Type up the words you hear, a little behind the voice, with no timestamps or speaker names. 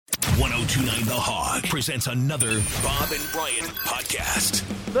1029 The Hog presents another Bob and Brian podcast.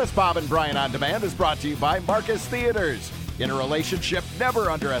 This Bob and Brian On Demand is brought to you by Marcus Theaters. In a relationship,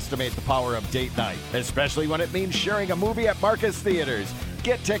 never underestimate the power of date night, especially when it means sharing a movie at Marcus Theaters.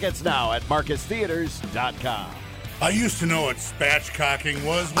 Get tickets now at marcustheaters.com. I used to know what spatchcocking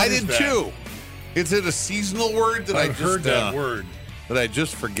was. I did too. Is it a seasonal word that I've heard that word. That I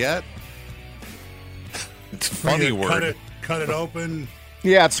just forget? It's a When funny you word. Cut it open.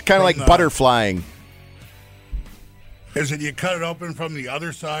 Yeah, it's kind of like butterflying. Is it you cut it open from the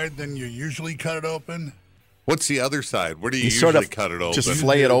other side, then you usually cut it open? What's the other side? Where do you sort usually of cut it open? just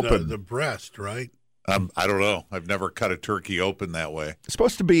flay it open. The breast, right? I don't know. I've never cut a turkey open that way. It's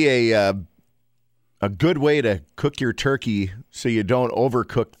supposed to be a good way to cook your turkey so you don't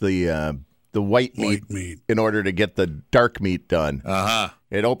overcook the white meat in order to get the dark meat done. Uh-huh.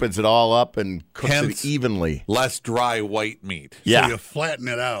 It opens it all up and cooks it evenly. Less dry white meat. Yeah. So you flatten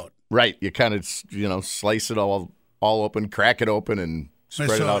it out. Right. You kind of, slice it all open, crack it open, and spread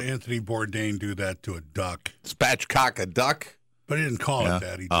I it saw out. Anthony Bourdain do that to a duck. Spatchcock a duck? But he didn't call it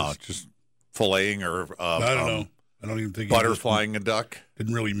that. He just filleting or I don't know. I don't even think butterflying a duck.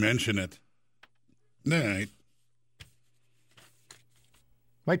 Didn't really mention it. All right.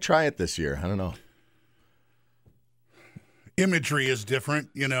 Might try it this year. I don't know. Imagery is different,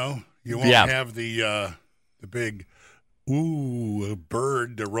 You won't have the big a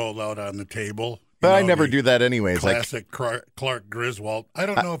bird to roll out on the table. But I never do that anyways. Classic Clark Griswold. I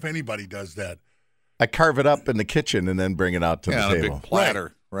don't know if anybody does that. I carve it up in the kitchen and then bring it out to the on a table. big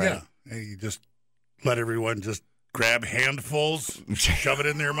platter. Right. Yeah. And you just let everyone just grab handfuls, shove it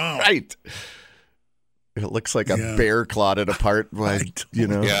in their mouth. Right. It looks like a bear clawed it apart when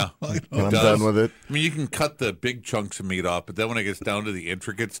I'm done with it. I mean, you can cut the big chunks of meat off, but then when it gets down to the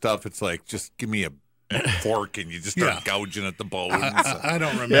intricate stuff, it's like, just give me a fork and you just start gouging at the bones. I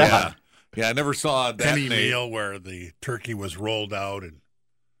don't remember. Yeah, I never saw that any meal where the turkey was rolled out and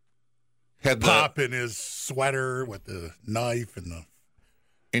had pop in his sweater with the knife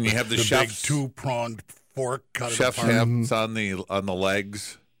and you have the chef's big 2-pronged fork cut chef's it apart. hands on the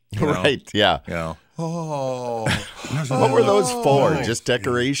legs. Right, yeah. Yeah. Oh. What were those for? Just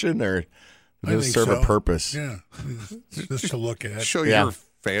decoration or did it serve a purpose? Yeah. Just to look at. Show you're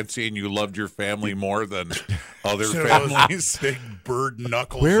fancy and you loved your family more than other families. Big bird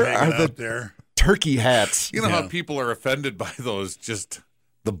knuckles Where hanging are out there. Turkey hats? You know how people are offended by those, just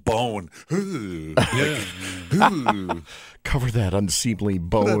the bone. Ooh. Ooh. Cover that unseemly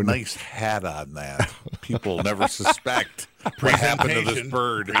Put a bone. nice hat on that. People never suspect what happened to this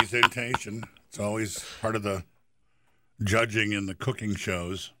bird. Presentation. It's always part of the judging in the cooking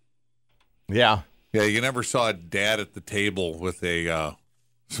shows. Yeah. Yeah, you never saw a dad at the table with a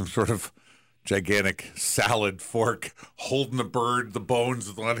some sort of gigantic salad fork holding the bird, the bones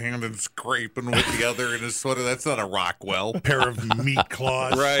with one hand and scraping with the other in his sweater. That's not a Rockwell. Pair of meat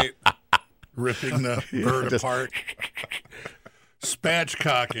claws. Right. Ripping the bird apart.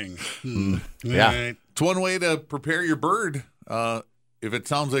 Spatchcocking. Yeah. Right. It's one way to prepare your bird. If it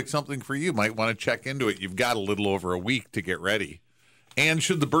sounds like something for you, might want to check into it. You've got a little over a week to get ready. And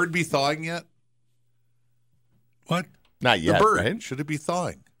should the bird be thawing yet? What? Not yet, the bird. right? Should it be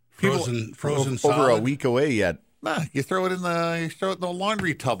thawing? Frozen Over solid? a week away yet. Nah, you throw it in the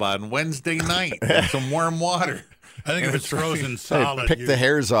laundry tub on Wednesday night with some warm water. I think if it's frozen solid, Pick the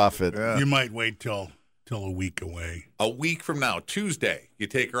hairs off it. you might wait till a week away. A week from now, Tuesday, you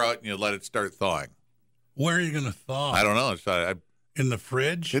take her out and you let it start thawing. Where are you going to thaw? I don't know. In the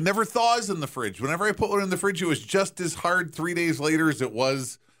fridge? It never thaws in the fridge. Whenever I put one in the fridge, it was just as hard 3 days later as it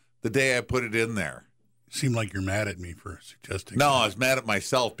was the day I put it in there. Seem like you're mad at me for suggesting No, that. I was mad at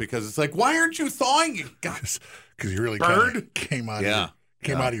myself because it's like, why aren't you thawing? You Because you really Bird? kinda came out Yeah.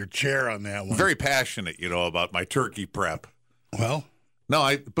 of your chair on that one. very passionate, about my turkey prep. well.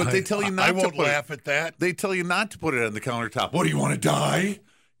 No, they tell you not I to won't put laugh at that. They tell you not to put it on the countertop. What do you want to die?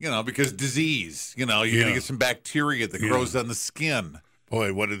 Because disease. You're going to get some bacteria that grows on the skin.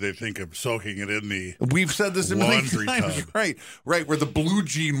 Boy, what did they think of soaking it in the We've said this a million laundry times. tub? Right, where the blue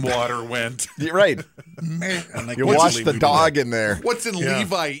jean water went. You're right. Man, I'm like, You what's wash in the Levi- dog in there. What's in Yeah.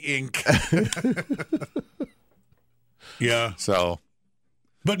 Levi ink? Yeah, So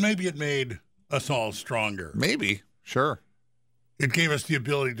but maybe it made us all stronger. maybe, sure. It gave us the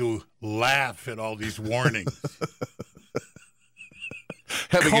ability to laugh at all these warnings.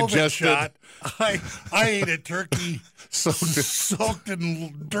 Having COVID ingested shot. I ate a turkey soaked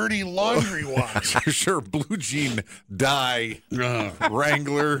in dirty laundry water. sure, blue jean dye, Uh,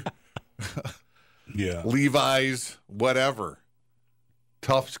 Wrangler, yeah. Levi's, whatever,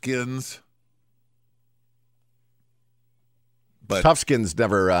 tough skins. But Tough Skins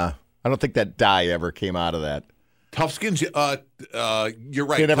never I don't think that dye ever came out of that. Tough Skins, you're right.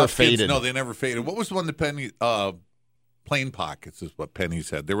 They never Tough Skins, faded. no, they never faded. What was the one that Penny, Plain Pockets is what Penny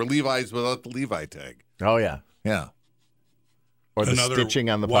said. They were Levi's without the Levi tag. Oh, yeah. Yeah. Or the stitching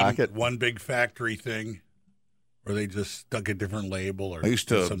on the pocket. One big factory thing where they just stuck a different label or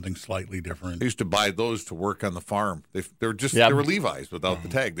something slightly different. I used to buy those to work on the farm. They were Levi's without the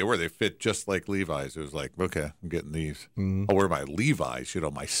tag. They fit just like Levi's. It was like, okay, I'm getting these. Mm-hmm. I'll wear my Levi's,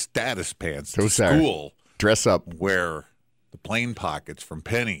 my status pants to Those school. Dress up. Wear the Plain Pockets from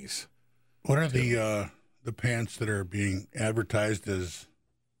Penny's. What are the pants that are being advertised as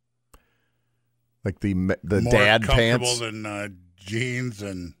like the more dad comfortable pants? than jeans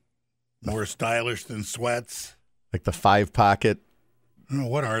and more stylish than sweats? Like the 5-pocket? Oh,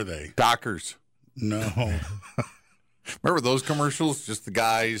 what are they? Dockers. No. Remember those commercials? Just the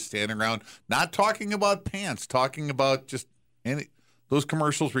guys standing around, not talking about pants, talking about just those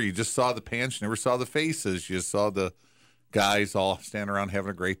commercials where you just saw the pants, you never saw the faces. You just saw the guys all standing around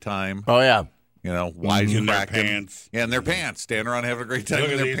having a great time. Oh, yeah. Wise in their pants. Yeah, in their pants, standing around having a great time Look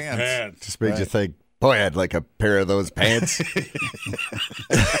in at their these pants. Just made you think, boy, I'd like a pair of those pants.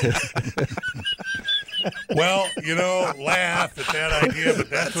 Well, laugh at that idea, but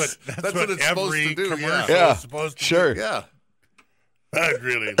that's what it's every supposed to do, commercial yeah. is supposed to Sure. do. Yeah. I'd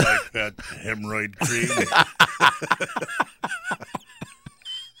really like that hemorrhoid cream.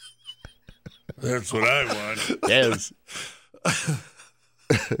 That's what I want. Yes.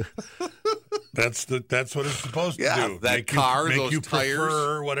 That's what it's supposed to Yeah, do. that make car, make those you tires.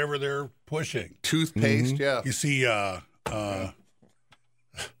 prefer whatever they're pushing. Toothpaste, yeah. You see,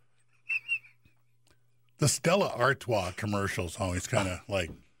 the Stella Artois commercials always kind of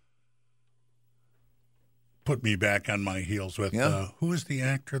like put me back on my heels with who is the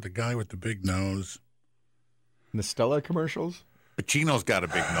actor, the guy with the big nose? The Stella commercials? Pacino's got a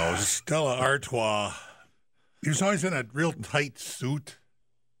big nose. Stella Artois. He was always in a real tight suit.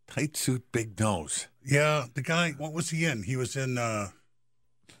 Tight suit, big nose. Yeah, the guy, what was he in? He was in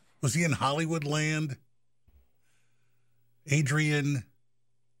Hollywoodland? Adrian.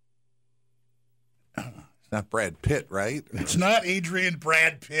 It's not Brad Pitt, right? It's not Adrian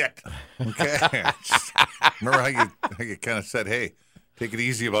Brad Pitt. Okay. Remember how you kind of said, hey, take it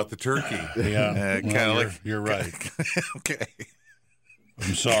easy about the turkey. Yeah. Kind of like you're right. Okay.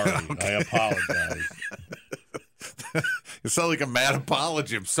 I'm sorry. I apologize. You sound like a mad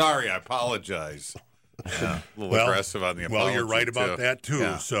apology. I'm sorry. I apologize. Yeah, a little aggressive on the apology. Well, you're right about that, too.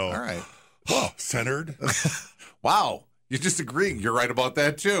 Yeah. So, all right. centered. Wow. You're just agreeing. You're right about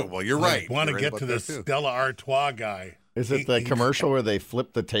that, too. Well, you're right. I want to You're get right to about this that, too. Stella Artois guy. Is it the commercial where they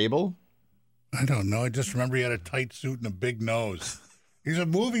flip the table? I don't know. I just remember he had a tight suit and a big nose. He's a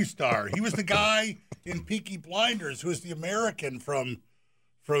movie star. He was the guy in Peaky Blinders who was the American from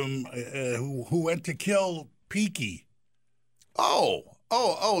who went to kill Peaky. Oh,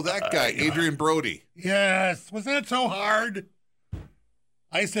 that guy, Adrian Brody. Yes. Was that so hard?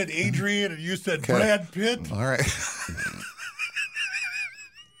 I said Adrian and you said Brad Pitt. All right.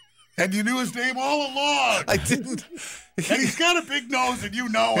 And you knew his name all along. I didn't. And he's got a big nose and you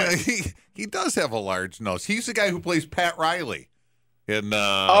know it. He does have a large nose. He's the guy who plays Pat Riley in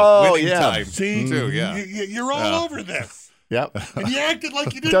Winning Time. See, too, yeah. You're all over this. Yep. And you acted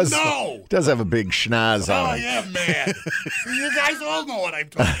like you didn't know. Does have a big schnoz on him. Yeah, man. See, you guys all know what I'm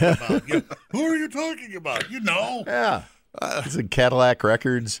talking about. Who are you talking about? You know. Yeah. It's in Cadillac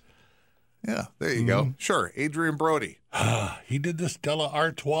Records. Yeah, there you go. Sure, Adrian Brody. He did the Stella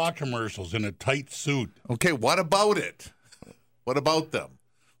Artois commercials in a tight suit. Okay, what about it? What about them?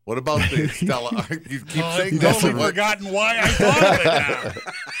 What about the Stella? You keep saying I've that. totally forgotten why I thought of it now.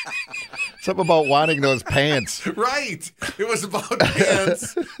 Something about wanting those pants. Right. It was about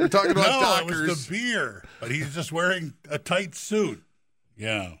pants. We're talking about Dockers. It was the beer. But he's just wearing a tight suit.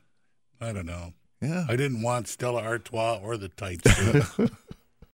 Yeah. I don't know. Yeah. I didn't want Stella Artois or the tight suit.